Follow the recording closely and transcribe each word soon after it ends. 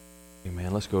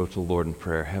Amen. Let's go to the Lord in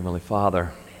prayer. Heavenly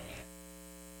Father,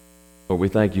 Lord, we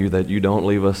thank you that you don't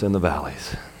leave us in the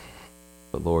valleys.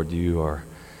 But Lord, you are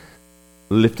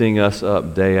lifting us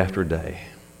up day after day.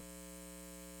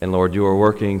 And Lord, you are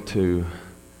working toward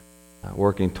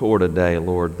a day,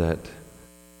 Lord, that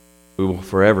we will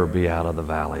forever be out of the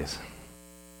valleys.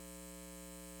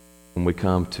 When we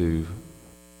come to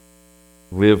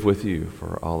live with you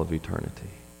for all of eternity.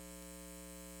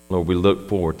 Lord, we look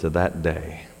forward to that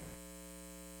day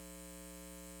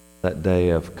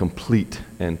of complete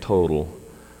and total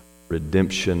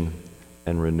redemption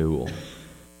and renewal.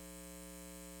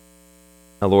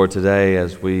 Now, Lord, today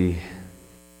as we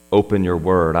open your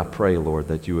word, I pray, Lord,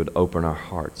 that you would open our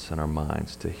hearts and our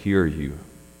minds to hear you.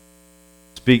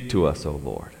 Speak to us, O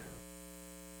Lord.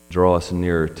 Draw us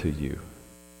nearer to you,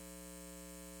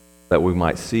 that we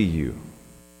might see you,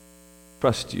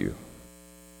 trust you,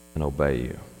 and obey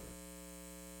you.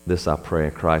 This I pray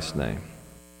in Christ's name.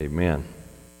 Amen.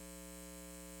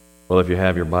 Well, if you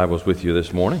have your Bibles with you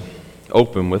this morning,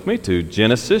 open with me to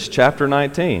Genesis chapter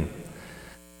 19.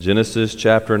 Genesis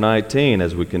chapter 19,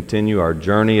 as we continue our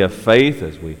journey of faith,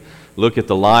 as we look at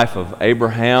the life of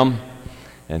Abraham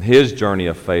and his journey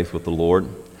of faith with the Lord.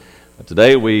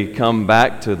 Today we come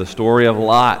back to the story of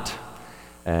Lot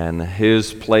and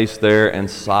his place there in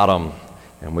Sodom.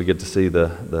 And we get to see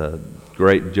the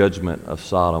great judgment of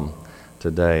Sodom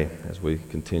today as we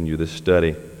continue this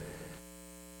study.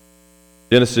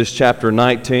 Genesis chapter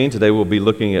 19, today we'll be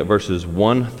looking at verses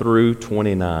 1 through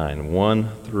 29. 1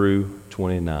 through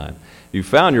 29. If you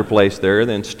found your place there,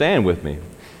 then stand with me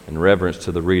in reverence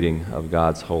to the reading of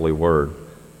God's holy word.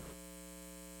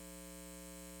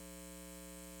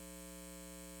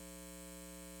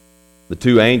 The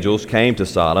two angels came to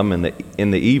Sodom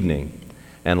in the evening,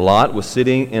 and Lot was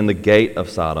sitting in the gate of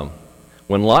Sodom.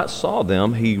 When Lot saw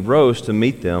them, he rose to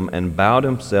meet them and bowed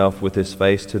himself with his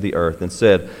face to the earth and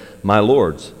said, "My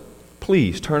lords,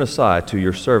 please turn aside to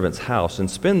your servant's house and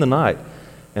spend the night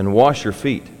and wash your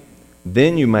feet.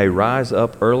 Then you may rise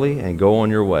up early and go on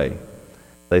your way."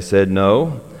 They said,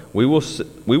 "No, we will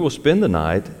spend the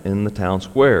night in the town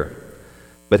square."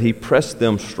 But he pressed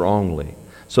them strongly.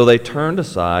 So they turned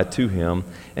aside to him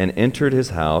and entered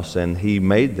his house, and he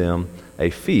made them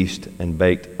a feast and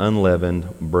baked unleavened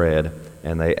bread,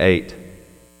 and they ate.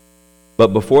 But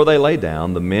before they lay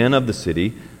down, the men of the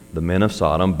city, the men of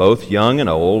Sodom, both young and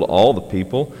old, all the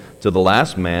people, to the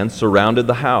last man, surrounded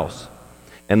the house.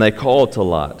 And they called to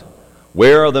Lot,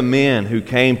 "Where are the men who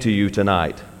came to you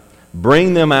tonight?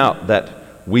 Bring them out that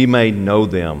we may know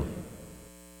them."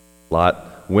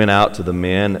 Lot went out to the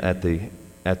men at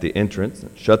the entrance,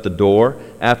 shut the door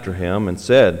after him, and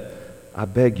said, "I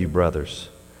beg you, brothers,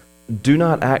 do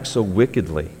not act so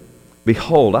wickedly.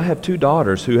 Behold, I have two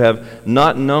daughters who have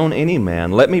not known any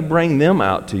man. Let me bring them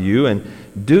out to you, and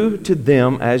do to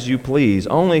them as you please.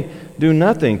 Only do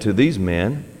nothing to these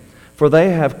men, for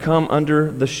they have come under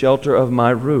the shelter of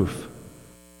my roof."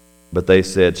 But they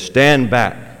said, "Stand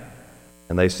back."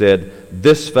 And they said,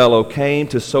 "This fellow came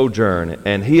to sojourn,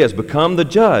 and he has become the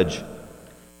judge.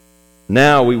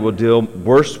 Now we will deal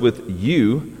worse with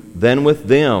you than with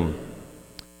them."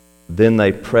 Then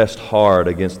they pressed hard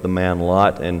against the man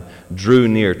Lot and drew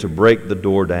near to break the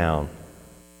door down.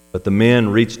 But the men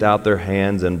reached out their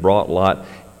hands and brought Lot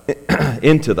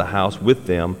into the house with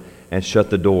them and shut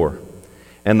the door.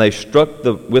 And they struck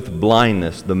with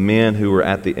blindness the men who were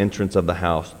at the entrance of the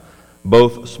house,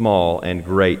 both small and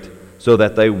great, so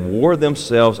that they wore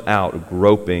themselves out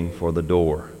groping for the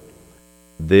door.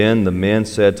 Then the men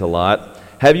said to Lot,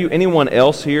 "Have you anyone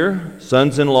else here,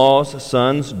 sons-in-laws,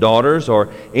 sons, daughters, or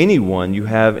anyone you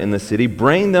have in the city?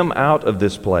 Bring them out of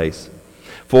this place.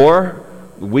 For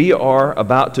we are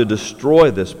about to destroy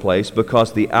this place,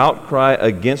 because the outcry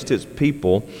against its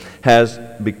people has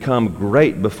become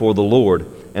great before the Lord,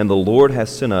 and the Lord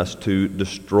has sent us to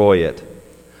destroy it."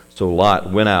 So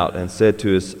Lot went out and said to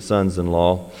his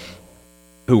sons-in-law,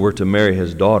 who were to marry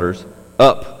his daughters,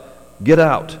 "Up, get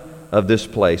out of this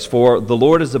place, for the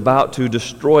Lord is about to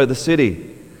destroy the city."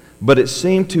 But he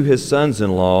seemed to his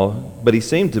sons-in-laws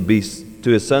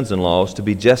to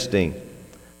be jesting.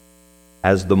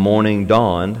 As the morning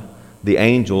dawned, the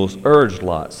angels urged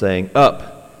Lot, saying,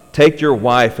 "Up, take your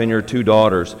wife and your two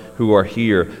daughters who are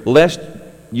here, lest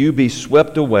you be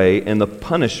swept away in the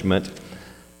punishment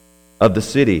of the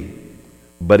city."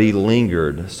 But he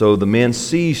lingered. So the men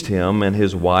seized him and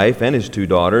his wife and his two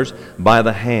daughters by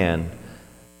the hand,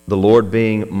 the Lord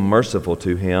being merciful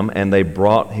to him, and they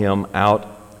brought him out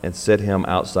and set him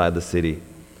outside the city.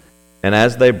 And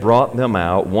as they brought them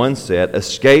out, one said,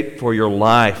 "Escape for your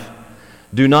life.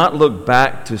 Do not look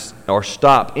back or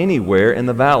stop anywhere in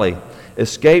the valley.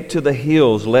 escape to the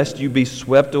hills, lest you be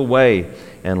swept away.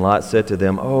 And Lot said to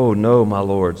them, Oh, no, my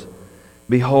lords.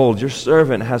 Behold, your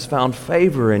servant has found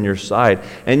favor in your sight,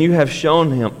 and you have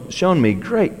shown me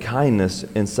great kindness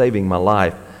in saving my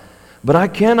life. But I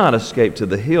cannot escape to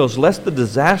the hills, lest the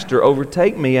disaster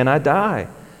overtake me and I die.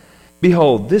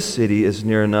 Behold, this city is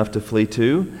near enough to flee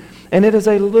to, and it is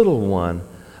a little one.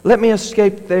 Let me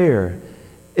escape there.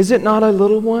 Is it not a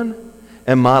little one?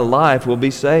 And my life will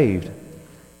be saved.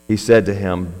 He said to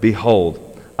him, Behold,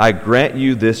 I grant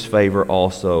you this favor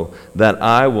also, that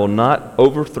I will not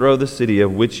overthrow the city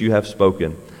of which you have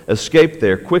spoken. Escape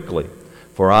there quickly,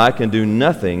 for I can do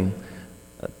nothing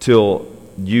till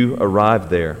you arrive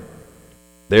there.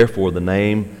 Therefore the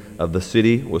name of the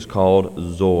city was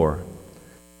called Zor.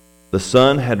 The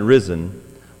sun had risen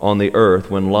on the earth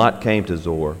when Lot came to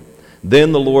Zor.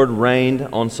 Then the Lord rained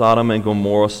on Sodom and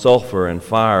Gomorrah sulfur and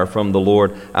fire from the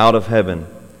Lord out of heaven,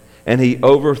 and he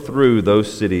overthrew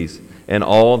those cities and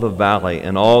all the valley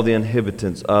and all the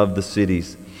inhabitants of the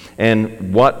cities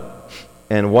and what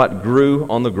grew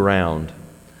on the ground.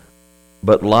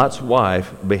 But Lot's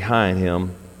wife behind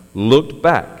him looked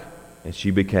back, and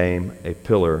she became a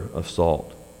pillar of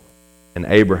salt. And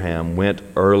Abraham went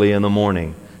early in the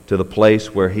morning to the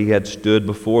place where he had stood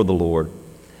before the Lord.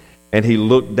 And he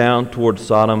looked down toward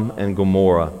Sodom and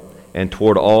Gomorrah, and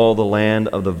toward all the land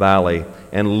of the valley,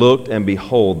 and looked, and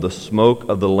behold, the smoke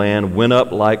of the land went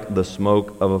up like the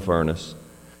smoke of a furnace.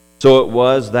 So it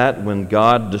was that when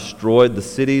God destroyed the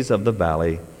cities of the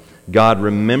valley, God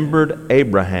remembered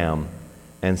Abraham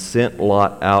and sent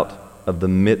Lot out of the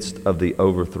midst of the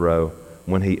overthrow,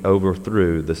 when he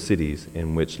overthrew the cities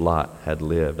in which Lot had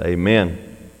lived. Amen.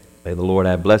 May the Lord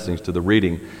add blessings to the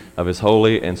reading of His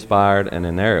holy, inspired, and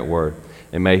inerrant word.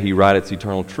 And may He write its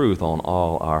eternal truth on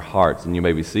all our hearts. And you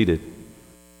may be seated.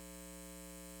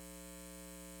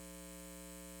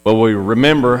 Well, we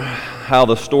remember how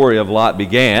the story of Lot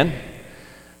began.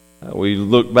 We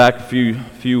look back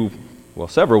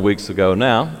several weeks ago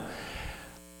now.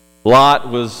 Lot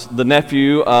was the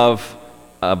nephew of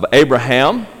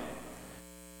Abraham,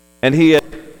 and he had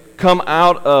come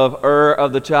out of Ur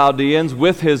of the Chaldeans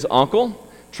with his uncle,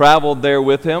 traveled there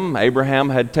with him. Abraham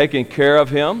had taken care of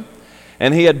him,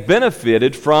 and he had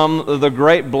benefited from the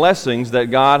great blessings that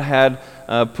God had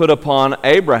put upon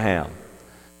Abraham.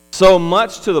 So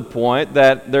much to the point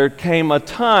that there came a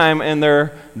time in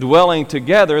their dwelling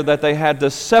together that they had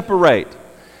to separate.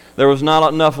 There was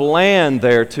not enough land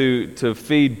there to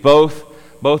feed both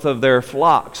of their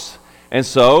flocks. And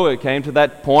so it came to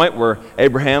that point where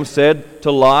Abraham said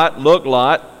to Lot, Look,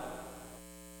 Lot,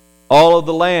 all of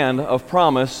the land of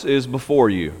promise is before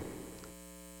you.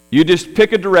 You just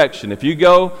pick a direction. If you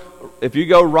go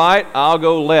right, I'll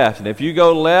go left. And if you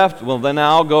go left, well, then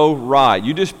I'll go right.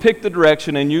 You just pick the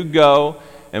direction and you go,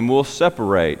 and we'll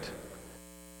separate.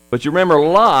 But you remember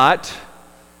Lot,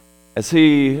 as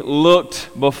he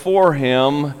looked before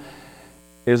him,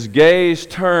 his gaze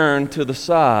turned to the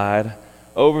side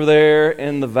over there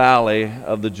in the valley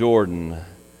of the Jordan.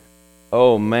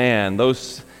 Oh man,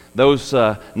 those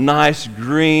nice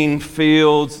green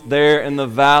fields there in the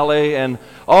valley, and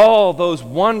all those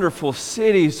wonderful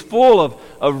cities full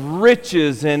of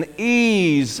riches and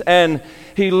ease. And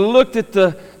he looked at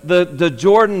the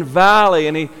Jordan Valley,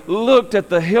 and he looked at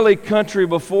the hilly country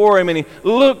before him, and he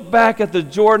looked back at the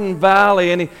Jordan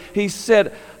Valley, and he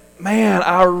said, man,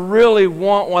 I really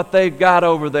want what they've got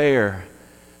over there.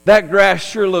 That grass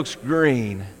sure looks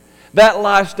green. That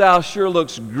lifestyle sure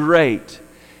looks great.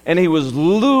 And he was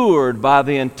lured by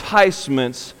the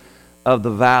enticements of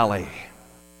the valley.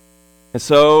 And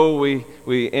so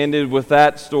we ended with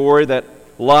that story that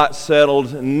Lot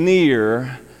settled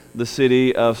near the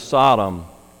city of Sodom.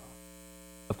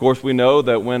 Of course, we know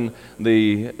that when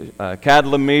the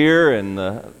Chedorlaomer and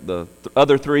the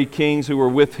other three kings who were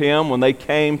with him, when they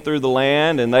came through the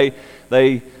land and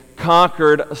they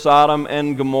conquered Sodom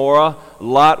and Gomorrah,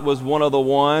 Lot was one of the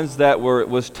ones that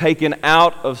was taken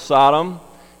out of Sodom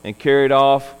and carried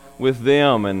off with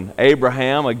them. And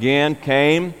Abraham again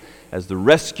came as the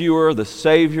rescuer, the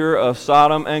savior of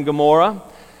Sodom and Gomorrah,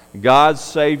 God's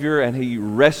savior, and he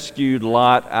rescued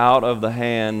Lot out of the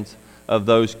hands of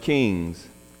those kings.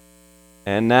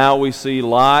 And now we see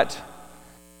Lot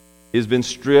has been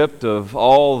stripped of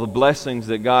all the blessings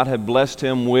that God had blessed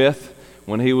him with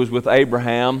when he was with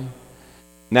Abraham.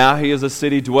 Now he is a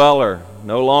city dweller.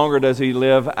 No longer does he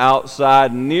live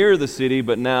outside near the city,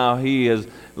 but now he is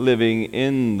living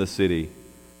in the city.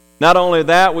 Not only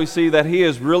that, we see that he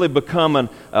has really become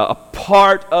a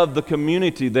part of the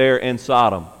community there in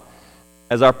Sodom.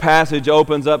 As our passage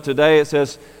opens up today, it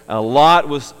says Lot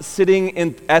was sitting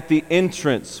at the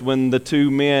entrance when the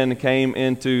two men came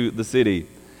into the city.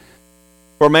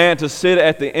 For a man to sit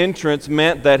at the entrance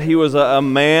meant that he was a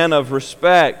man of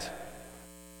respect,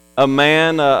 a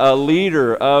man, a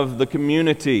leader of the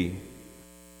community,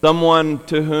 someone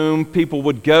to whom people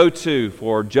would go to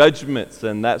for judgments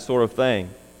and that sort of thing.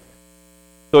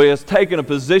 So he has taken a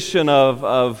position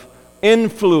of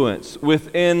influence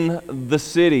within the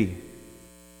city.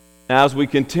 Now, as we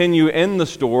continue in the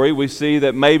story, we see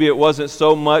that maybe it wasn't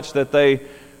so much that they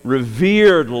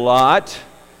revered Lot.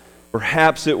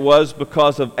 Perhaps it was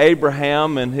because of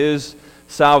Abraham and his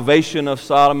salvation of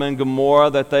Sodom and Gomorrah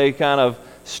that they kind of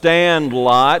stand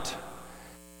Lot.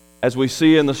 As we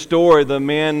see in the story, the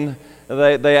men,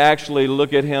 they actually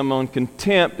look at him in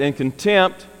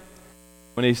contempt.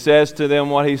 When he says to them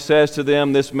what he says to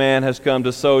them, this man has come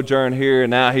to sojourn here,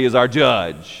 and now he is our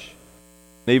judge.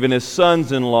 And even his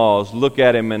sons-in-laws look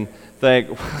at him and think,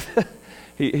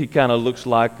 he kind of looks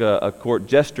like a court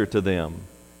jester to them.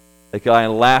 They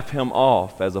kind of laugh him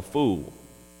off as a fool.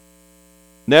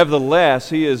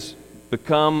 Nevertheless, he has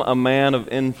become a man of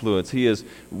influence. He has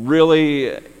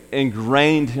really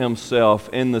ingrained himself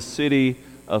in the city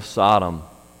of Sodom.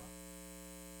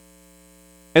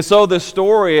 And so this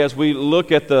story, as we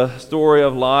look at the story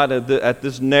of Lot, at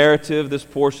this narrative, this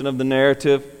portion of the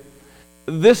narrative,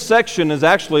 this section is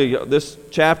actually, this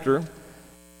chapter,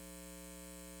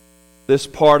 this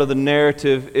part of the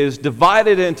narrative is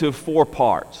divided into 4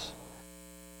 parts.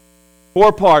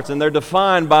 4 parts, and they're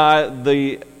defined by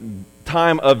the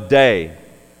time of day.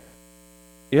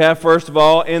 You have, first of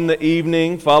all, in the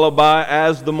evening, followed by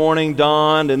as the morning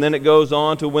dawned, and then it goes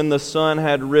on to when the sun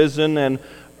had risen, and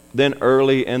then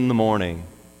early in the morning.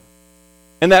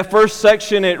 In that first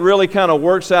section, it really kind of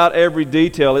works out every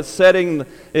detail. It's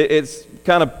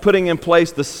kind of putting in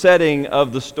place the setting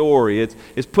of the story.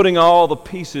 It's putting all the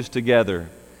pieces together.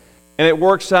 And it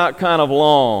works out kind of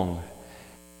long.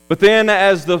 But then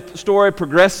as the story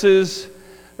progresses,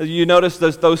 you notice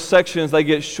those sections, they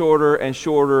get shorter and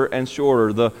shorter and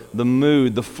shorter. The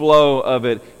mood, the flow of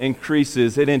it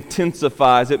increases. It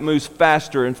intensifies. It moves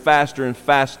faster and faster and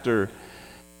faster.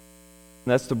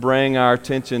 And that's to bring our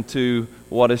attention to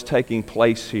what is taking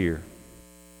place here.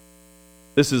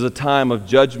 This is a time of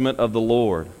judgment of the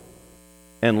Lord.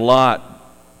 And Lot,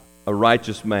 a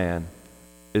righteous man,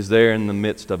 is there in the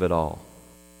midst of it all.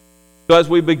 So as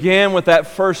we begin with that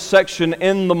first section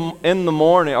in the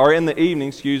morning, or in the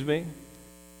evening,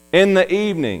 in the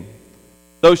evening,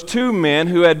 those 2 men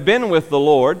who had been with the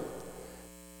Lord,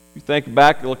 you think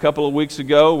back a couple of weeks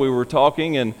ago, we were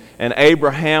talking, and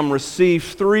Abraham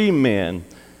received 3 men,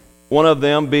 one of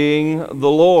them being the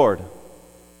Lord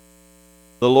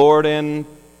in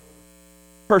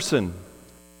person.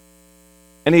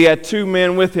 And he had 2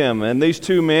 men with him, and these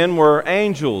 2 men were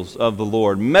angels of the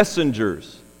Lord,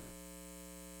 messengers.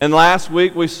 And last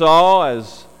week we saw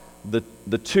as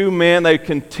the 2 men, they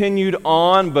continued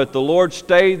on, but the Lord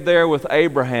stayed there with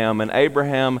Abraham, and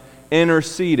Abraham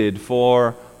interceded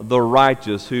for the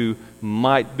righteous who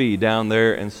might be down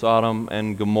there in Sodom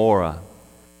and Gomorrah.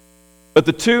 But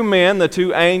the 2 men, the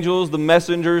 2 angels, the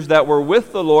messengers that were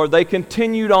with the Lord, they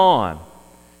continued on.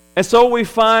 And so we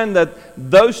find that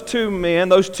those 2 men,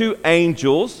 those 2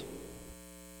 angels,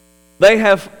 they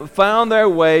have found their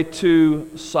way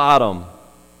to Sodom.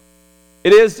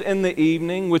 It is in the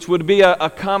evening, which would be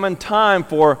a common time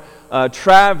for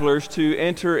travelers to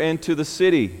enter into the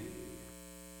city.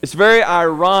 It's very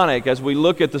ironic as we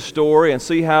look at the story and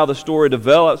see how the story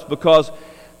develops, because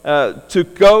to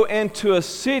go into a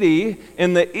city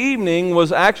in the evening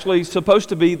was actually supposed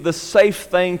to be the safe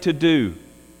thing to do.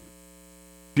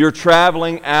 If you're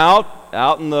traveling out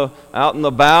and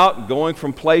about, going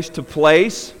from place to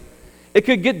place, it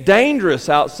could get dangerous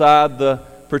outside the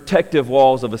protective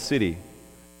walls of a city.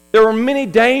 There were many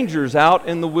dangers out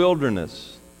in the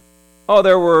wilderness. Oh,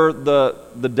 there were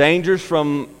the dangers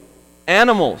from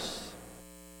animals.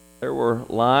 There were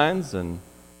lions and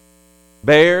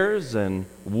bears and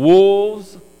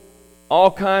wolves,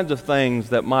 all kinds of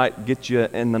things that might get you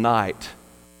in the night.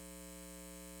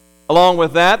 Along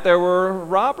with that, there were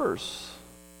robbers.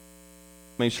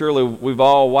 I mean, surely we've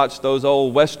all watched those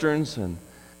old westerns, and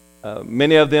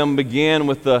many of them begin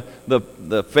with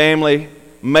the family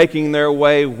making their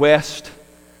way west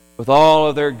with all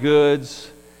of their goods,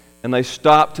 and they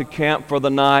stop to camp for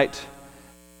the night.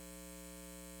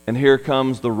 And here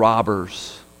comes the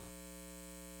robbers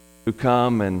who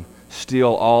come and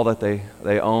steal all that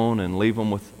they own and leave them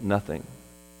with nothing.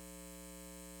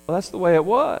 Well, that's the way it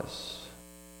was,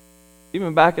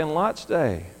 even back in Lot's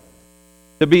day.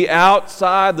 To be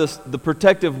outside the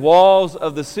protective walls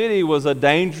of the city was a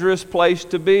dangerous place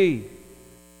to be.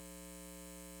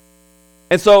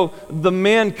 And so the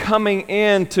men coming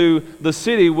into the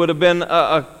city would have been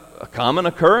a common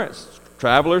occurrence.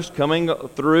 Travelers coming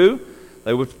through,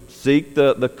 they would seek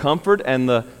the comfort and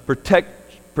the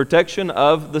protection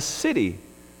of the city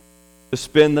to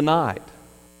spend the night.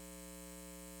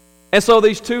 And so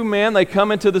these two men, they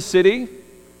come into the city,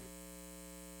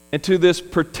 into this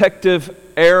protective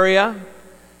area,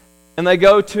 and they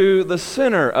go to the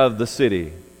center of the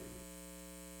city.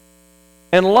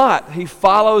 And Lot, he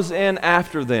follows in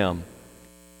after them.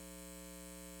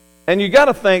 And you got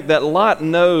to think that Lot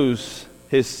knows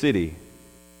his city.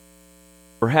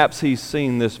 Perhaps he's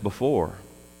seen this before.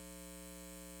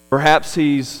 Perhaps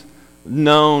he's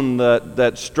known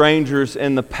that strangers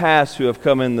in the past who have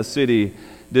come in the city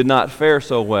did not fare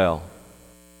so well.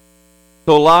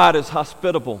 So Lot is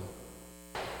hospitable.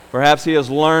 Perhaps he has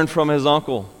learned from his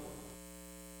uncle.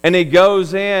 And he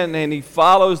goes in and he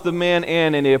follows the men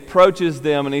in and he approaches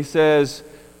them and he says,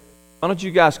 "Why don't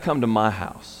you guys come to my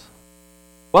house?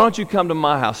 Why don't you come to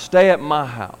my house? Stay at my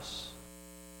house.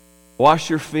 Wash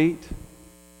your feet.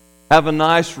 Have a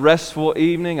nice restful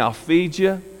evening. I'll feed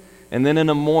you. And then in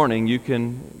the morning you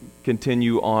can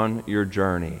continue on your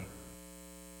journey."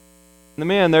 And the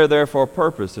men, they're there for a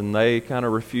purpose, and they kind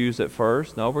of refuse at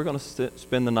first. "No, we're going to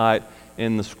spend the night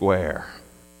in the square."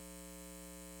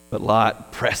 But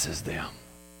Lot presses them.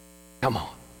 Come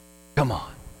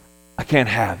on. I can't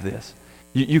have this.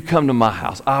 You come to my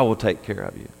house. I will take care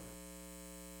of you."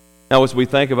 Now, as we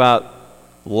think about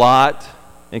Lot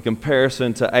in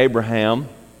comparison to Abraham,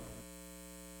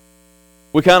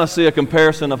 we kind of see a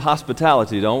comparison of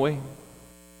hospitality, don't we?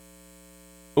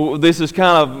 This is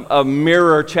kind of a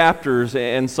mirror chapters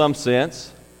in some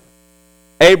sense.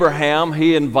 Abraham,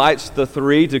 he invites the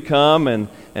three to come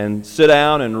and sit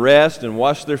down and rest and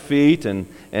wash their feet. And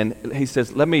he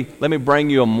says, let me bring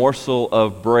you a morsel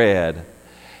of bread.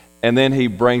 And then he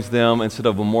brings them, instead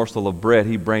of a morsel of bread,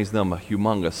 he brings them a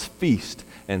humongous feast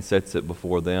and sets it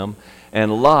before them.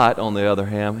 And Lot, on the other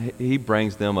hand, he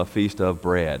brings them a feast of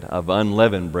bread, of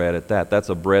unleavened bread at that. That's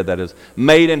a bread that is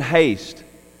made in haste.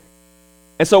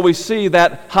 And so we see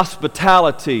that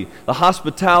hospitality, the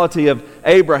hospitality of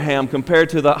Abraham compared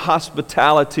to the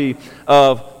hospitality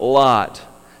of Lot.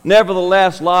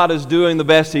 Nevertheless, Lot is doing the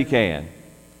best he can.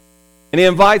 And he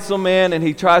invites them in and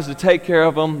he tries to take care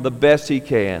of them the best he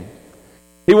can.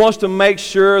 He wants to make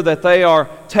sure that they are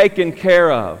taken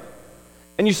care of.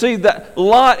 And you see that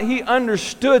Lot, he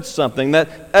understood something,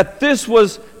 that this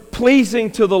was pleasing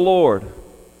to the Lord.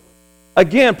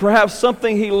 Again, perhaps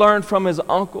something he learned from his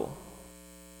uncle.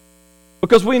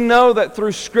 Because we know that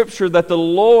through Scripture that the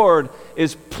Lord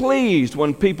is pleased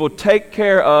when people take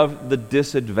care of the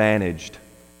disadvantaged.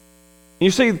 You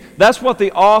see, that's what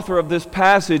the author of this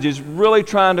passage is really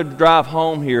trying to drive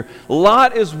home here.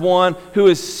 Lot is one who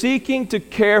is seeking to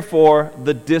care for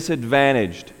the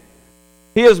disadvantaged.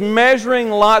 He is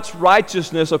measuring Lot's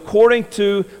righteousness according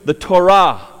to the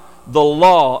Torah, the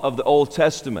law of the Old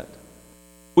Testament.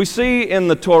 We see in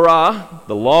the Torah,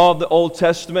 the law of the Old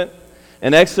Testament,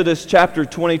 in Exodus chapter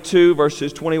 22,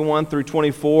 verses 21 through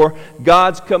 24,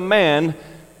 God's command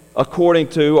according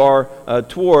to or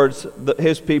towards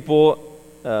His people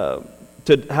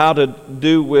to how to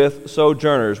do with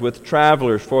sojourners, with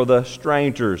travelers, for the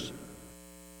strangers.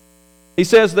 He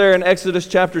says there in Exodus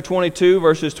chapter 22,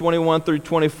 verses 21 through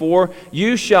 24,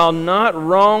 "You shall not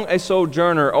wrong a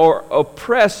sojourner or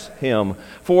oppress him,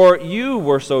 for you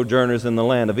were sojourners in the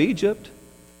land of Egypt.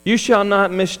 You shall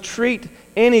not mistreat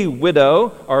any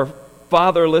widow or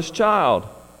fatherless child.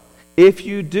 If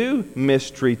you do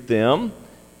mistreat them,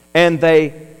 and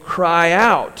they cry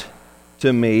out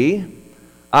to me,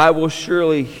 I will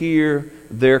surely hear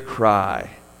their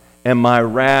cry, and my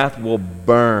wrath will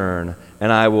burn,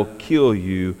 and I will kill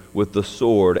you with the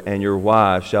sword, and your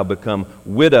wives shall become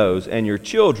widows, and your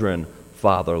children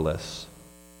fatherless."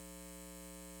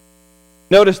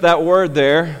 Notice that word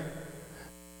there,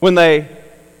 when they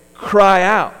cry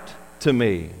out to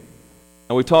me.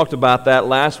 And we talked about that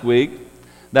last week.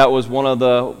 That was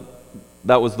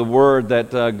the word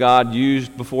that God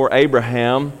used before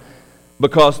Abraham,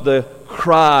 because the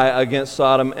cry against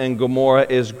Sodom and Gomorrah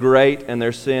is great and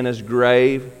their sin is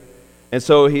grave. And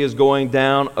so he is going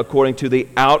down according to the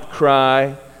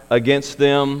outcry against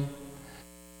them.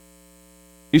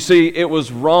 You see, it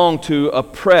was wrong to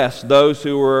oppress those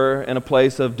who were in a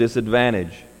place of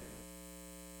disadvantage.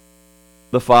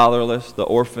 The fatherless, the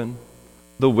orphan,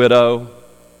 the widow,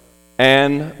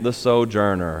 and the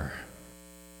sojourner.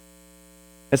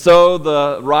 And so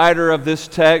the writer of this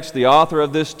text, the author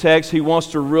of this text, he wants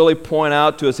to really point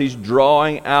out to us, he's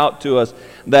drawing out to us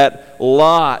that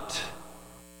Lot,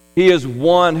 he is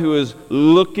one who is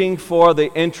looking for the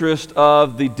interest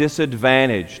of the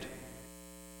disadvantaged.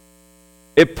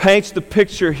 It paints the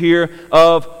picture here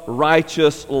of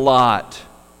righteous Lot.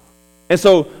 And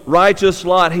so righteous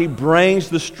Lot, he brings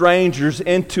the strangers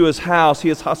into his house. He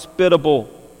is hospitable.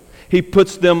 He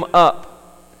puts them up.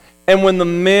 And when the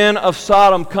men of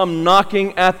Sodom come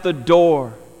knocking at the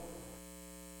door,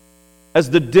 as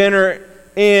the dinner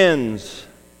ends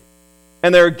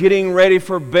and they're getting ready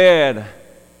for bed,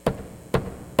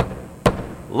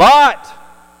 Lot,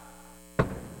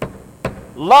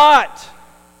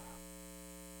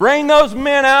 bring those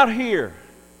men out here.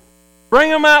 Bring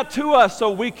them out to us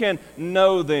so we can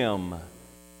know them.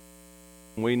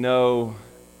 We know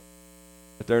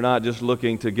that they're not just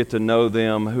looking to get to know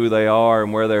them, who they are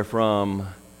and where they're from.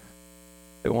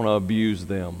 They want to abuse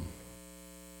them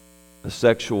in a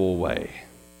sexual way.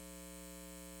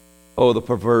 Oh, the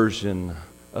perversion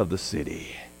of the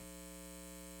city.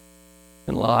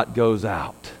 And Lot goes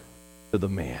out to the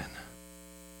men.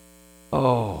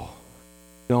 Oh,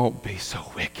 don't be so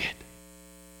wicked.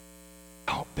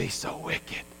 Don't be so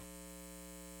wicked.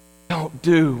 Don't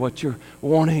do what you're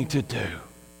wanting to do.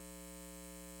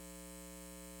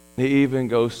 He even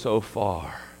goes so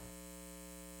far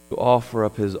to offer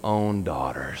up his own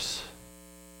daughters.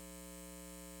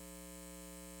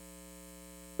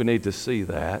 We need to see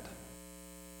that.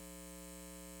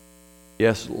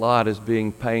 Yes, Lot is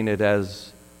being painted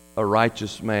as a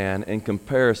righteous man in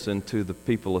comparison to the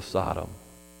people of Sodom.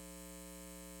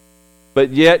 But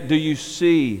yet, do you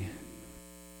see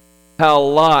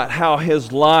how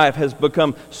his life has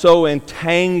become so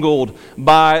entangled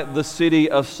by the city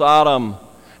of Sodom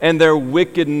and their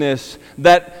wickedness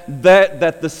that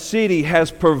the city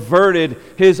has perverted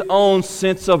his own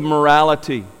sense of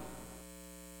morality?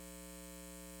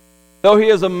 Though he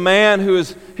is a man who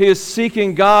is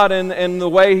seeking God in the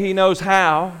way he knows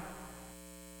how,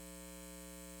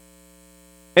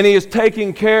 and he is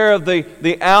taking care of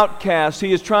the outcasts,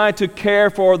 he is trying to care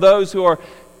for those who are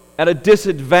at a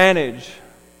disadvantage,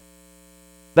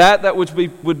 that which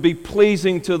would be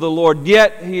pleasing to the Lord.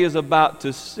 Yet he is about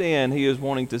to sin. He is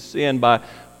wanting to sin by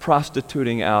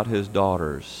prostituting out his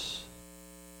daughters.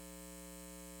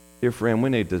 Dear friend,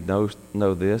 we need to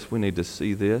know this. We need to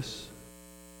see this.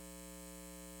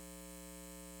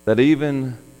 That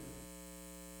even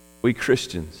we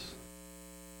Christians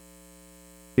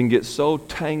can get so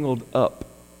tangled up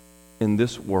in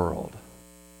this world,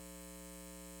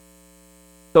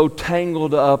 so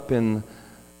tangled up in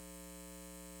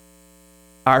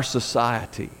our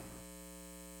society,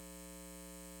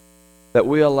 that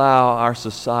we allow our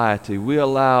society, we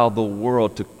allow the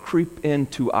world to creep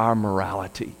into our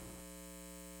morality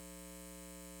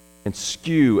and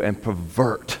skew and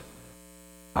pervert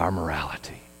our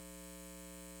morality.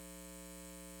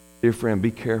 Dear friend, be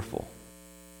careful.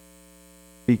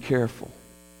 Be careful.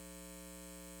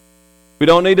 We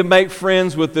don't need to make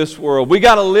friends with this world. We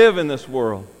got to live in this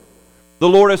world. The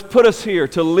Lord has put us here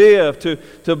to live,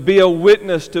 to be a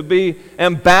witness, to be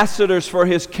ambassadors for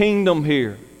His kingdom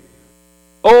here.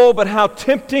 Oh, but how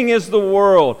tempting is the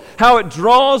world. How it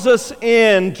draws us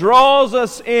in,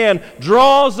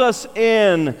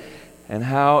 and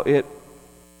how it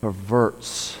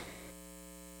perverts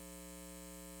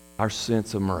our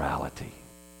sense of morality.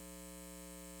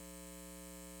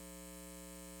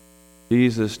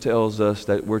 Jesus tells us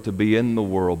that we're to be in the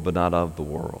world, but not of the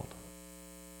world.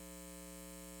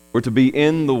 We're to be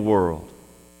in the world.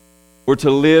 We're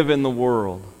to live in the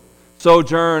world,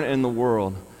 sojourn in the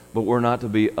world, but we're not to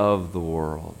be of the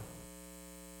world.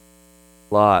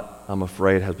 Lot, I'm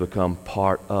afraid, has become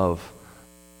part of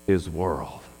his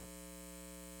world.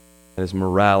 And his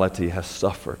morality has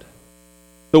suffered.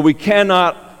 So we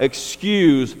cannot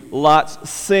excuse Lot's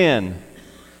sin.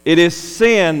 It is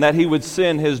sin that he would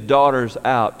send his daughters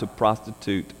out to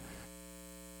prostitute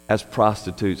as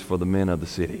prostitutes for the men of the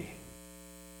city.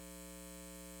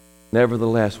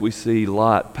 Nevertheless, we see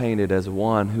Lot painted as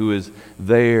one who is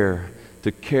there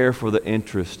to care for the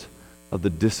interest of the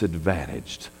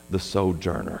disadvantaged, the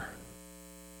sojourner.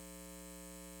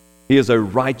 He is a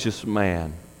righteous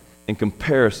man in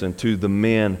comparison to the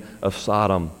men of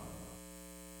Sodom.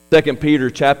 2 Peter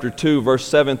chapter 2, verse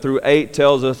 7 through 8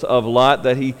 tells us of Lot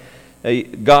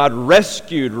that God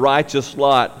rescued righteous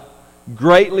Lot,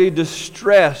 greatly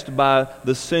distressed by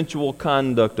the sensual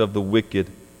conduct of the wicked.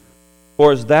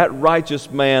 For as that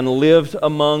righteous man lived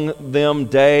among them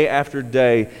day after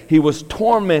day, he was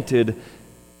tormented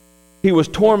He was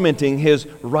tormenting his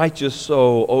righteous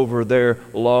soul over their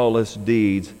lawless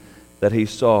deeds that he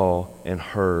saw and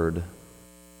heard.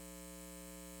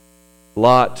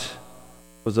 Lot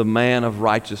was a man of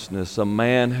righteousness, a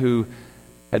man who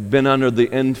had been under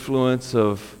the influence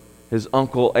of his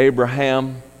uncle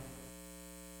Abraham,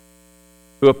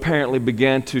 who apparently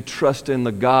began to trust in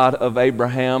the God of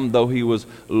Abraham, though he was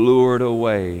lured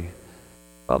away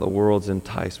by the world's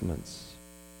enticements.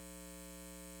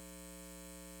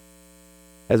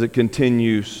 As it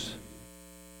continues,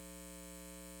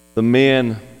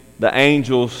 the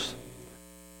angels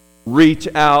reach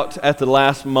out at the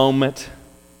last moment,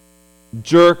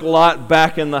 jerk Lot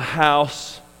back in the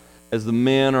house as the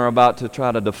men are about to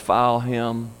try to defile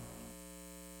him.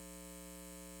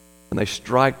 And they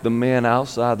strike the men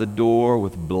outside the door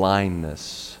with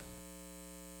blindness.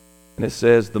 And it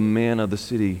says the men of the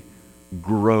city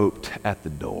groped at the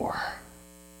door,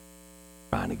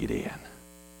 trying to get in.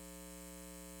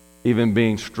 Even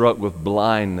being struck with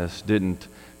blindness didn't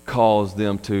cause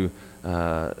them to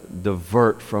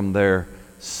divert from their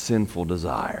sinful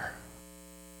desire.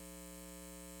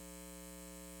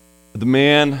 The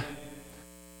men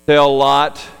tell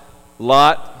Lot,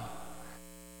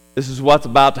 this is what's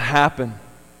about to happen.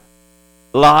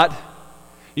 Lot,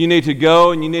 you need to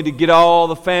go and you need to get all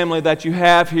the family that you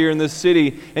have here in this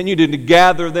city, and you need to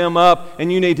gather them up,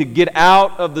 and you need to get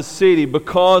out of the city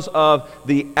because of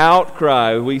the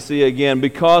outcry. We see again,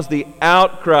 because the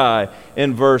outcry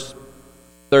in verse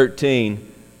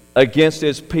 13 against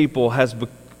his people has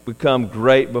become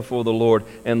great before the Lord,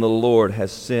 and the Lord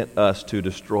has sent us to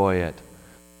destroy it.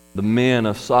 The men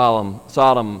of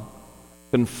Sodom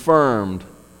confirmed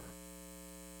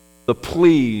the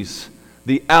pleas,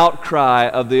 the outcry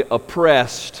of the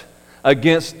oppressed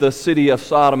against the city of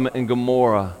Sodom and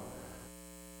Gomorrah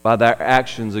by their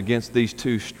actions against these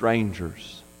two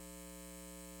strangers.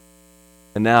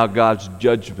 And now God's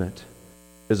judgment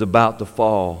is about to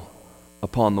fall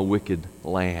upon the wicked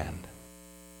land.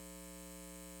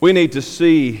 We need to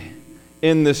see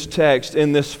in this text,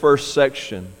 in this first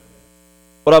section,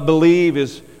 what I believe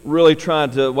is really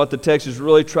what the text is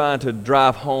really trying to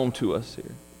drive home to us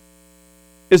here,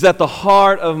 is that the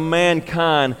heart of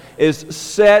mankind is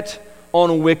set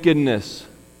on wickedness.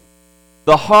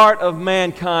 The heart of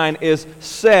mankind is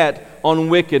set on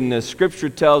wickedness. Scripture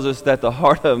tells us that the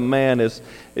heart of man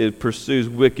it pursues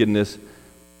wickedness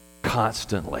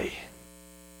constantly.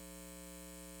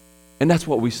 And that's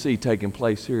what we see taking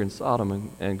place here in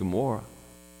Sodom and Gomorrah.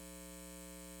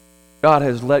 God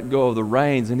has let go of the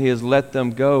reins, and He has let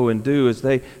them go and do as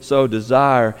they so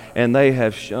desire, and they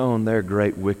have shown their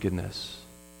great wickedness.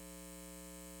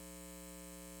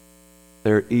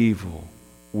 They're evil,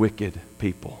 wicked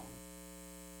people.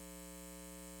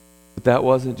 But that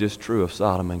wasn't just true of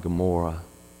Sodom and Gomorrah.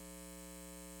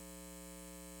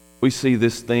 We see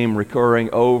this theme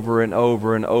recurring over and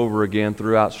over and over again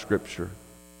throughout Scripture.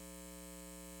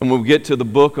 And when we get to the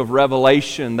book of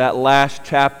Revelation, that last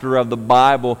chapter of the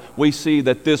Bible, we see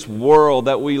that this world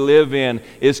that we live in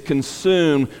is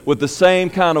consumed with the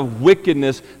same kind of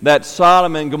wickedness that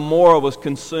Sodom and Gomorrah was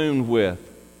consumed with.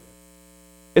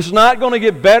 It's not going to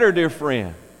get better, dear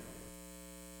friend.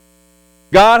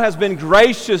 God has been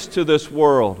gracious to this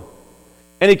world,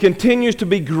 and He continues to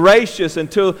be gracious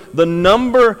until the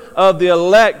number of the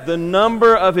elect, the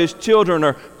number of His children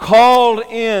are called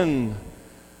in.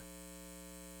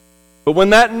 But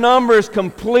when that number is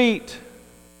complete,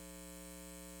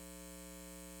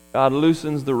 God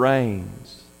loosens the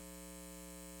reins.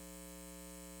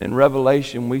 In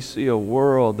Revelation, we see a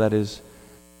world that is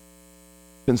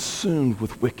consumed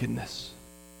with wickedness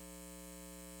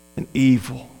and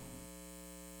evil,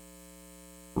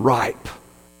 ripe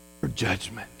for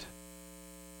judgment.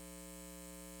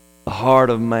 The heart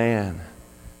of man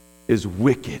is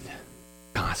wicked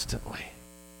constantly.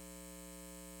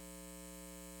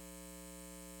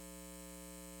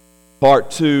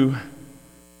 Part 2,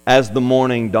 as the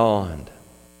morning dawned.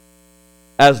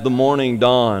 As the morning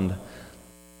dawned.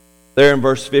 There in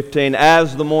verse 15,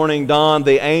 as the morning dawned,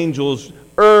 the angels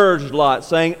urged Lot,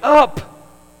 saying, "Up,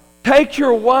 take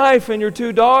your wife and your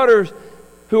 2 daughters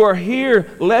who are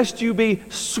here, lest you be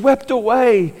swept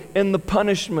away in the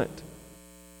punishment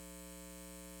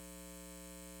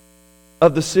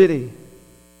of the city."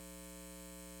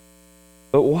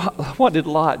 But what did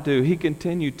Lot do? He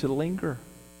continued to linger.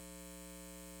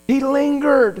 He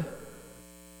lingered.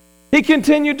 He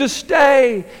continued to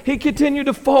stay. He continued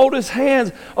to fold his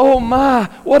hands. Oh my,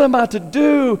 what am I to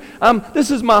do?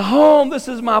 This is my home. This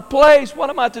is my place. What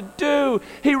am I to do?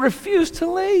 He refused to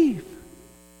leave.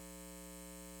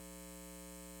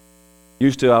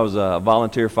 I was a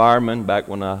volunteer fireman back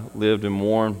when I lived in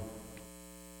Warren.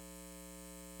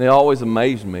 They always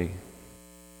amaze me.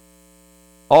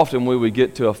 Often we would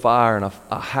get to a fire and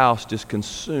a house just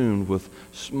consumed with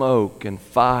smoke and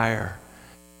fire.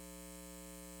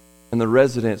 And the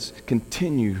residents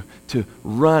continue to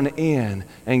run in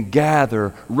and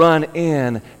gather, run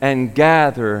in and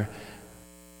gather.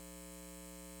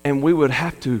 And we would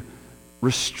have to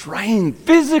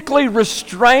physically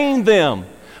restrain them,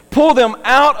 pull them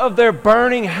out of their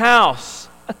burning house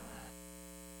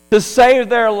to save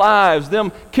their lives,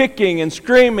 them kicking and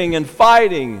screaming and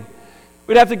fighting.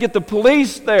 We'd have to get the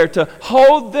police there to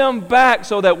hold them back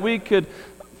so that we could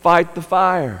fight the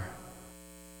fire.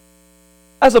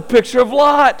 As a picture of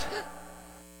Lot.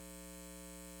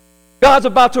 God's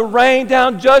about to rain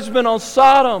down judgment on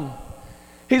Sodom.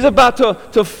 He's about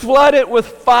to flood it with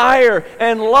fire,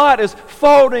 and Lot is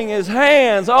folding his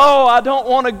hands. Oh, I don't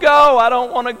want to go. I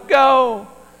don't want to go.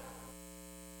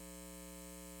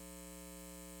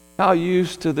 How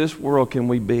used to this world can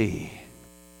we be?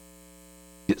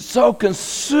 Get so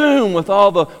consumed with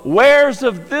all the wares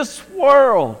of this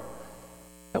world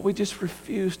that we just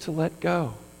refuse to let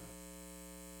go.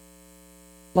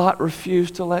 Lot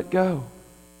refused to let go.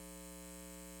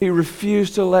 He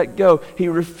refused to let go. He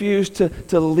refused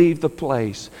to leave the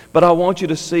place. But I want you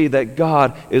to see that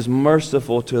God is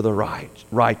merciful to the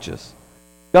righteous.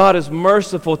 God is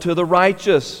merciful to the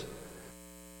righteous.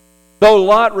 Though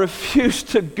Lot refused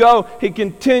to go, he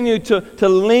continued to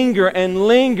linger and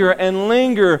linger and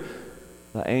linger.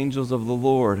 The angels of the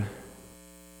Lord,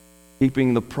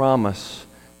 keeping the promise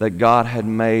that God had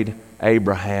made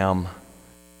Abraham,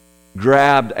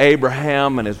 grabbed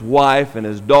Abraham and his wife and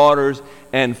his daughters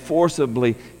and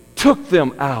forcibly took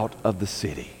them out of the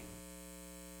city.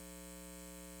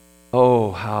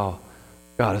 Oh, how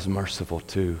God is merciful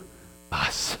to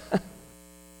us.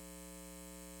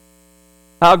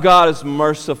 How God is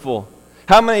merciful.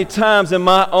 How many times in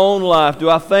my own life do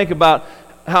I think about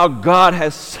how God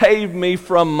has saved me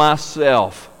from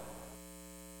myself?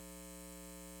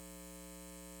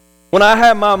 When I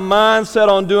have my mind set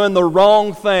on doing the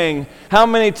wrong thing, how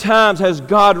many times has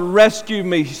God rescued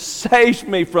me, saved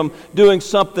me from doing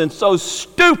something so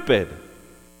stupid?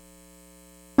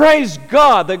 Praise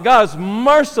God that God is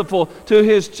merciful to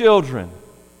His children.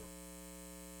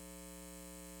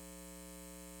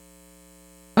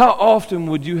 How often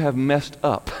would you have messed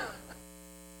up?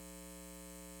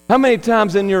 How many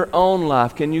times in your own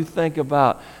life can you think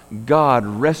about God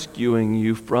rescuing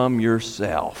you from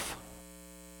yourself?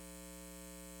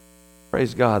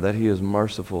 Praise God that He is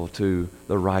merciful to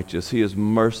the righteous. He is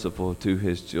merciful to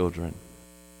His children,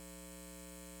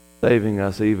 saving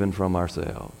us even from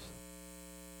ourselves.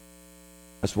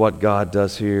 That's what God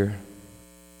does here.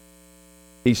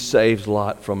 He saves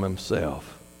Lot from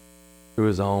himself through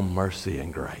His own mercy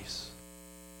and grace.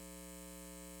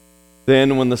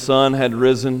 Then when the sun had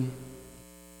risen,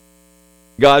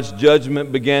 God's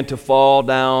judgment began to fall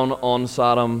down on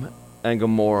Sodom and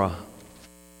Gomorrah.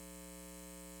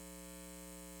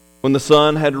 When the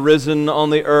sun had risen on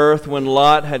the earth, when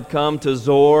Lot had came to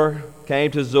Zoar,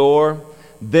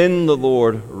 then the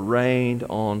Lord rained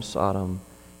on Sodom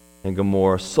and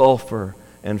Gomorrah sulfur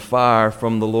and fire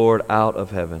from the Lord out of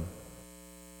heaven.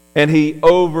 And He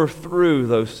overthrew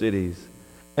those cities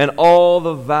and all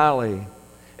the valley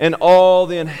and all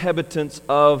the inhabitants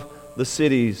of the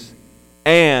cities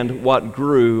and what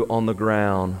grew on the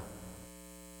ground.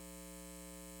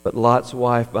 But Lot's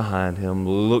wife behind him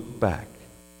looked back,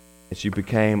 and she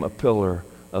became a pillar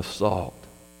of salt.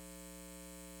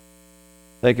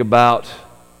 Think about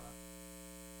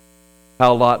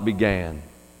how Lot began.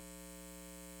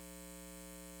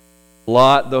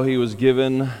 Lot, though he was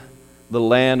given the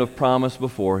land of promise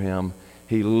before him,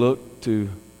 he looked to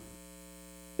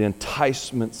the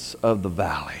enticements of the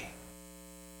valley.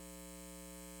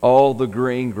 All the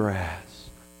green grass,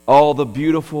 all the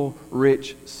beautiful,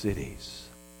 rich cities.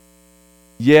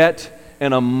 Yet,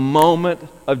 in a moment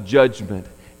of judgment,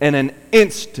 in an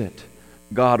instant,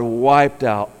 God wiped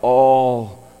out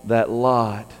all that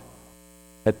Lot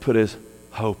had put his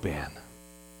hope in.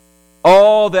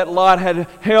 All that Lot had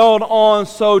held on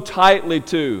so tightly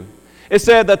to. It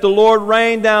said that the Lord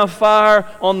rained down fire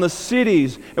on the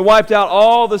cities and wiped out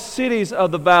all the cities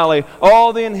of the valley,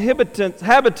 all the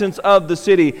inhabitants of the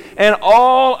city, and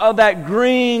all of that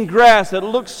green grass that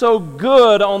looked so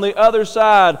good on the other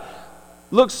side,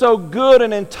 looked so good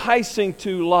and enticing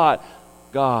to Lot.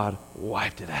 God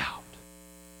wiped it out.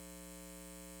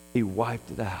 He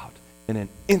wiped it out in an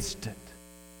instant,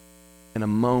 in a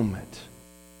moment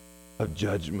of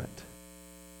judgment.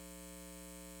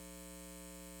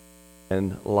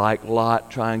 And like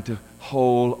Lot trying to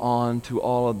hold on to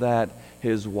all of that,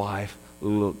 his wife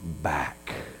looked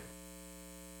back.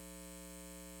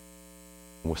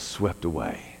 and was swept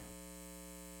away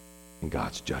in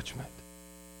God's judgment.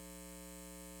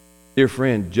 Dear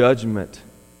friend, judgment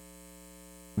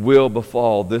will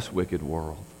befall this wicked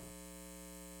world.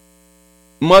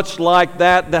 Much like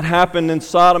that happened in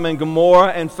Sodom and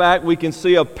Gomorrah. In fact, we can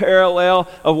see a parallel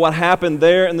of what happened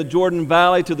there in the Jordan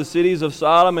Valley to the cities of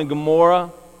Sodom and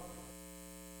Gomorrah,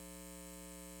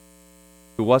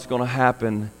 to what's going to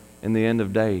happen in the end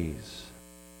of days.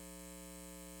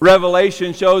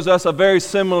 Revelation shows us a very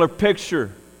similar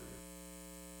picture,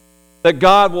 that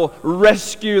God will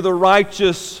rescue the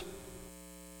righteous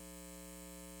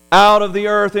out of the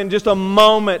earth in just a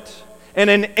moment, in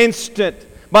an instant.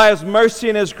 By His mercy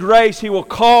and His grace, He will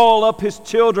call up His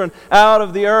children out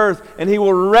of the earth, and He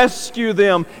will rescue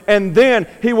them, and then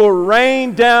He will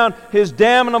rain down His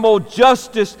damnable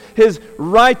justice, His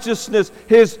righteousness,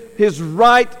 His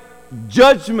right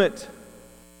judgment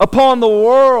upon the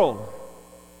world.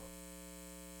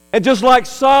 And just like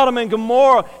Sodom and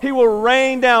Gomorrah, He will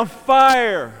rain down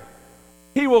fire.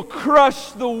 He will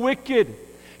crush the wicked.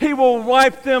 He will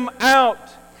wipe them out.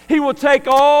 He will take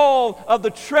all of the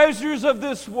treasures of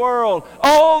this world,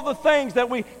 all the things that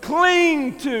we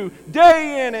cling to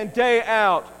day in and day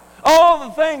out, all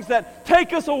the things that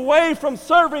take us away from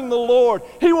serving the Lord.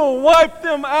 He will wipe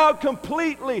them out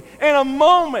completely in a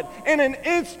moment, in an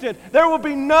instant. There will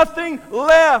be nothing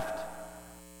left.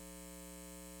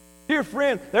 Dear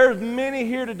friend, there's many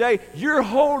here today. You're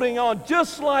holding on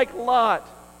just like Lot.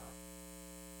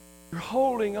 You're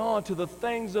holding on to the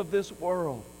things of this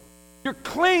world. You're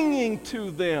clinging to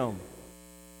them,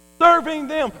 serving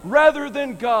them rather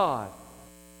than God,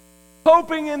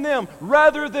 hoping in them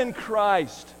rather than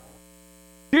Christ.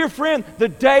 Dear friend, the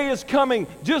day is coming,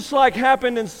 just like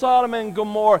happened in Sodom and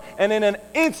Gomorrah, and in an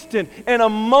instant, in a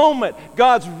moment,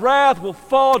 God's wrath will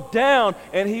fall down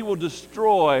and He will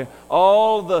destroy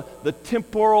all the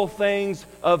temporal things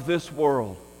of this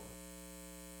world.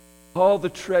 All the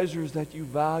treasures that you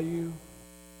value,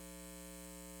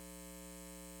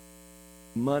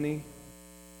 money,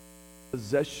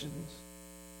 possessions,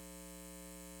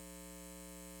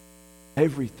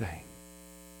 everything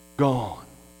gone.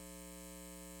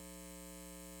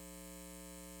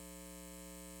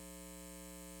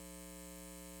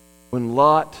 When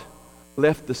Lot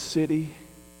left the city,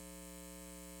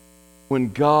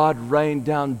 when God rained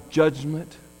down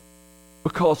judgment,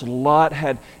 because Lot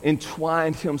had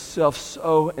entwined himself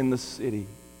so in the city,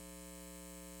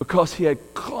 because he had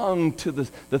clung to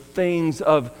the things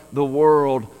of the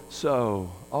world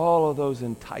so, all of those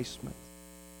enticements,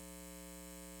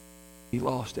 he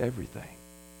lost everything.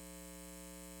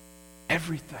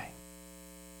 Everything.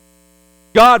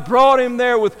 God brought him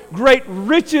there with great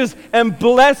riches and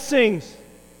blessings,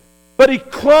 but he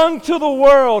clung to the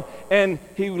world and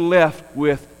he left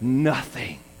with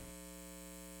nothing.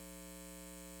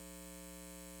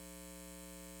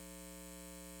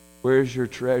 Where's your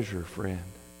treasure, friend?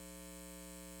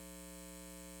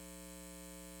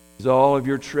 Is all of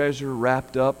your treasure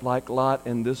wrapped up like Lot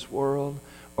in this world,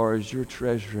 or is your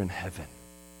treasure in heaven?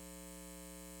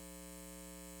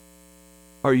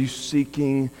 Are you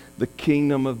seeking the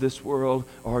kingdom of this world,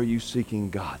 or are you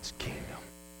seeking God's kingdom?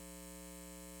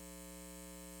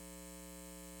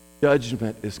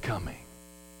 Judgment is coming.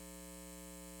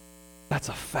 That's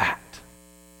a fact.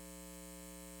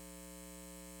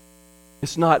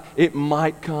 It's not, it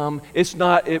might come. It's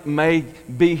not, it may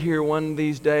be here one of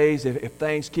these days. If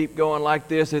things keep going like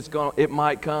this, it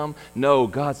might come. No,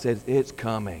 God says it's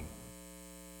coming.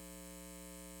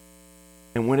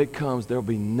 And when it comes, there'll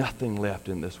be nothing left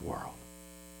in this world.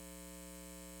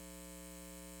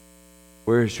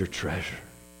 Where is your treasure?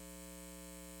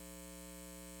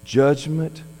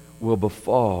 Judgment will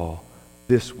befall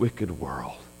this wicked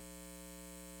world.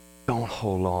 Don't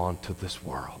hold on to this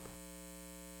world,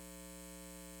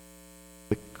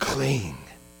 but cling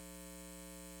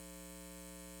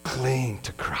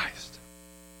to Christ.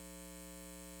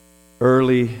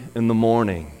 Early in the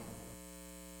morning,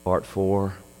 part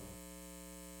 4,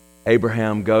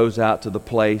 Abraham goes out to the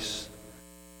place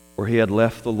where he had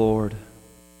left the Lord,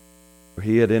 where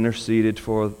he had interceded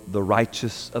for the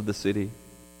righteous of the city.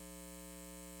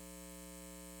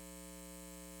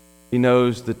 He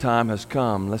knows the time has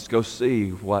come. Let's go see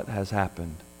what has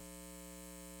happened.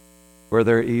 Were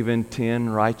there even 10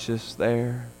 righteous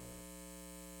there?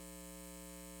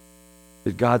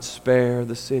 Did God spare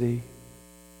the city?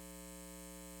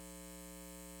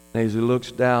 And as he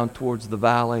looks down towards the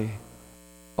valley,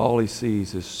 all he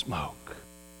sees is smoke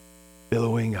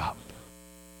billowing up,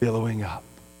 billowing up,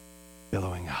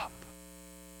 billowing up.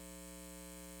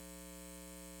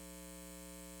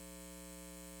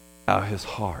 How his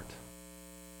heart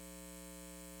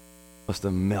must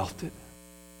have melted.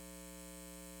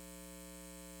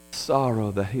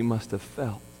 Sorrow that he must have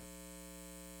felt.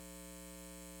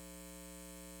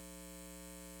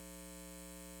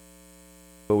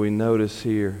 But we notice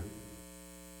here,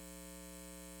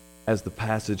 as the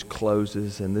passage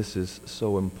closes, and this is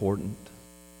so important.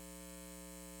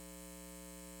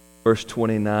 Verse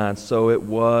 29, so it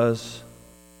was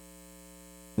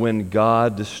when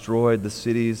God destroyed the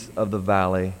cities of the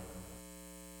valley.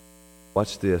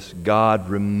 Watch this. God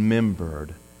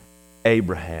remembered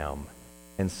Abraham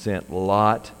and sent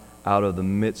Lot out of the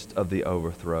midst of the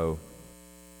overthrow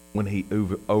when he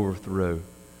overthrew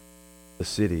the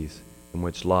cities in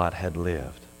which Lot had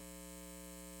lived.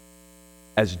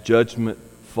 As judgment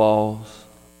falls,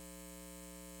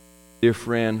 dear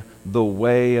friend, the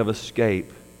way of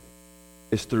escape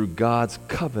is through God's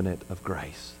covenant of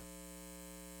grace.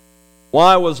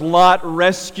 Why was Lot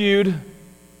rescued?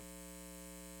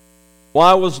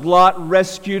 Why was Lot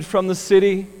rescued from the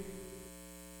city?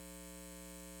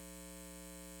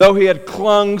 Though he had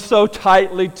clung so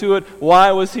tightly to it,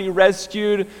 why was he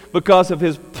rescued? Because of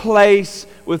his place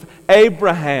with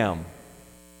Abraham.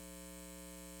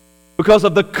 Because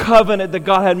of the covenant that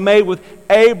God had made with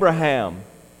Abraham.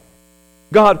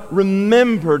 God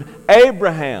remembered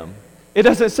Abraham. It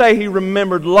doesn't say he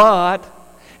remembered Lot.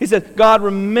 He said God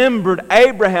remembered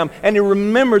Abraham, and he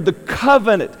remembered the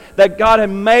covenant that God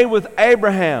had made with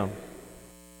Abraham.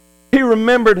 He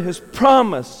remembered his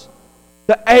promise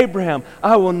to Abraham,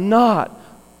 I will not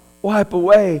wipe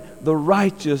away the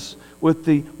righteous with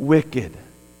the wicked.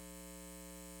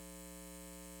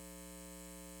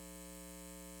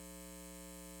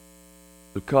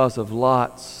 Because of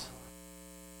Lot's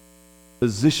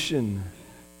position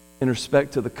in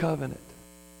respect to the covenant.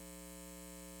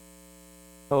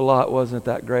 No, Lot wasn't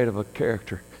that great of a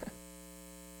character.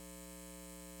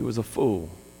 He was a fool.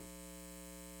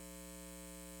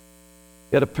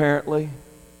 Yet apparently,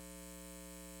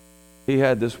 he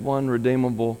had this one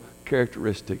redeemable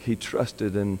characteristic. He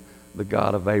trusted in the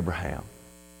God of Abraham.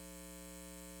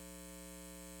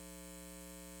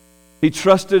 He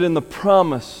trusted in the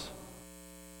promise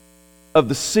of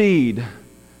the seed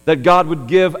that God would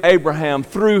give Abraham,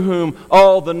 through whom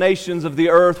all the nations of the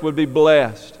earth would be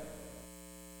blessed.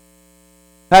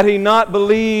 Had he not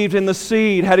believed in the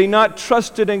seed, had he not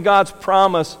trusted in God's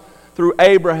promise through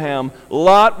Abraham,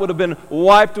 Lot would have been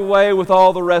wiped away with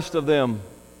all the rest of them.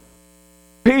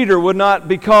 Peter would not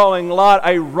be calling Lot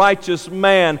a righteous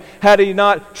man had he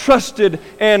not trusted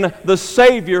in the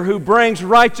Savior who brings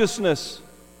righteousness.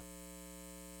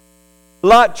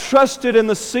 Lot trusted in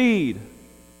the seed,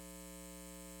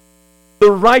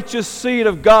 the righteous seed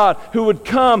of God who would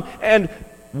come and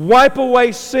wipe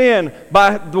away sin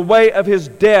by the way of his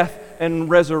death and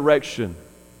resurrection.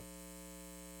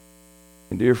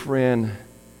 And dear friend,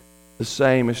 the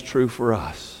same is true for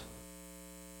us.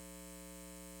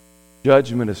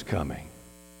 Judgment is coming.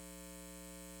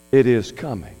 It is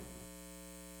coming.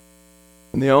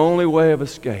 And the only way of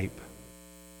escape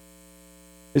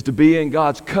is to be in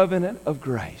God's covenant of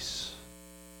grace.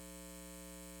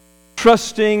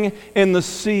 Trusting in the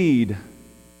seed,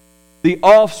 the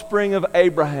offspring of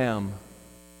Abraham,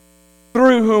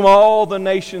 through whom all the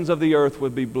nations of the earth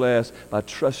would be blessed, by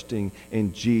trusting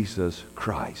in Jesus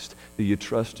Christ. Do you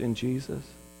trust in Jesus?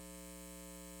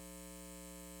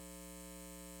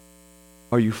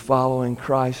 Are you following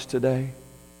Christ today?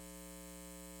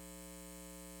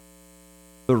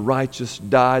 The righteous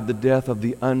died the death of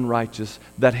the unrighteous,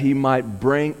 that he might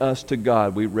bring us to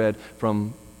God. We read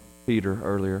from Peter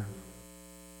earlier.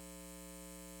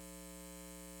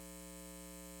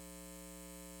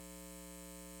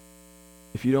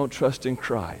 If you don't trust in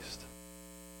Christ,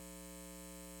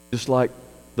 just like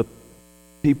the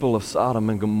people of Sodom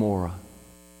and Gomorrah,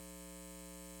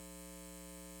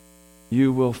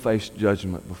 you will face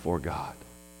judgment before God.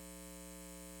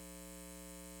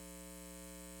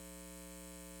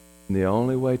 And the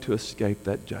only way to escape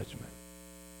that judgment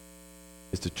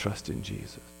is to trust in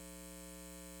Jesus.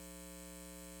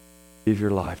 Give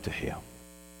your life to Him,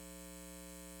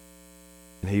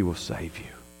 and He will save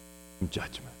you from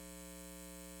judgment.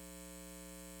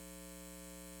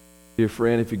 Dear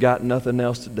friend, if you got nothing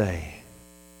else today,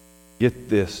 get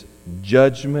this.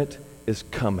 Judgment is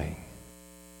coming.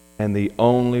 And the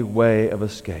only way of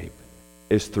escape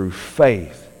is through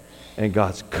faith in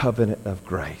God's covenant of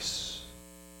grace.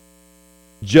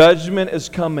 Judgment is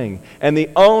coming, and the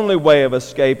only way of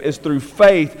escape is through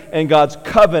faith in God's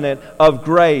covenant of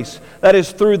grace. That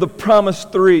is through the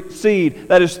promised seed.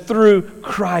 That is through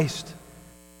Christ.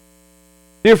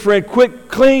 Dear friend, quit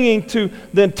clinging to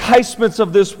the enticements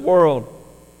of this world.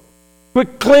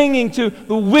 Quit clinging to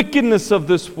the wickedness of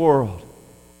this world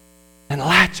and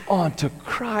latch on to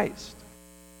Christ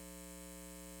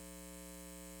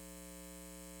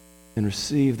and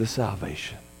receive the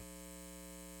salvation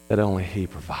that only He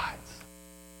provides.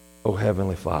 Oh,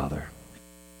 Heavenly Father,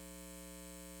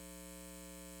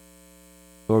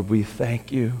 Lord, we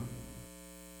thank You.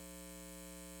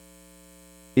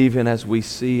 Even as we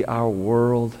see our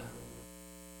world,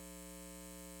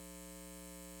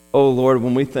 oh Lord,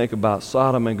 when we think about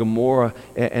Sodom and Gomorrah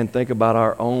and think about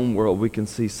our own world, we can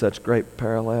see such great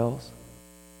parallels.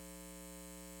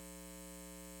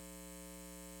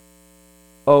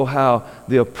 Oh, how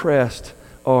the oppressed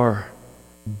are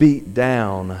beat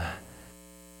down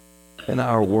in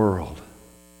our world.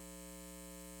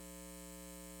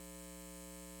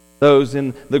 Those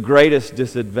in the greatest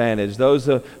disadvantage, those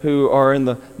who are in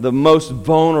the most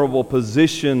vulnerable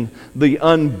position, the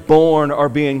unborn, are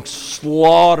being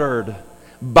slaughtered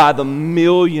by the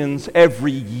millions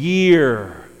every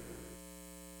year.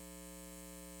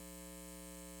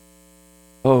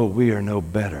 Oh, we are no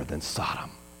better than Sodom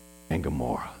and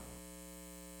Gomorrah.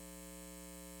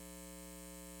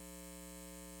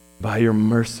 By Your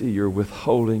mercy, You're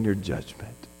withholding Your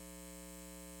judgment.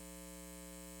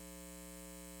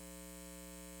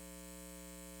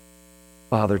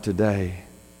 Father, today,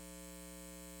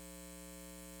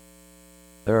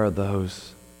 there are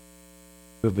those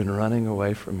who have been running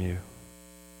away from You,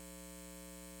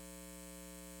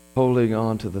 holding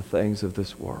on to the things of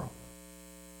this world.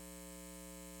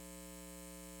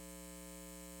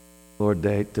 Lord,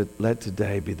 let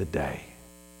today be the day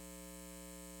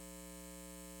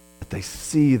that they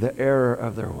see the error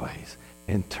of their ways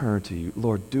and turn to You.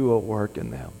 Lord, do a work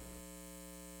in them.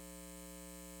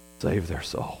 Save their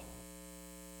soul.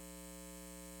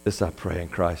 This I pray in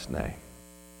Christ's name.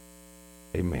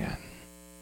 Amen.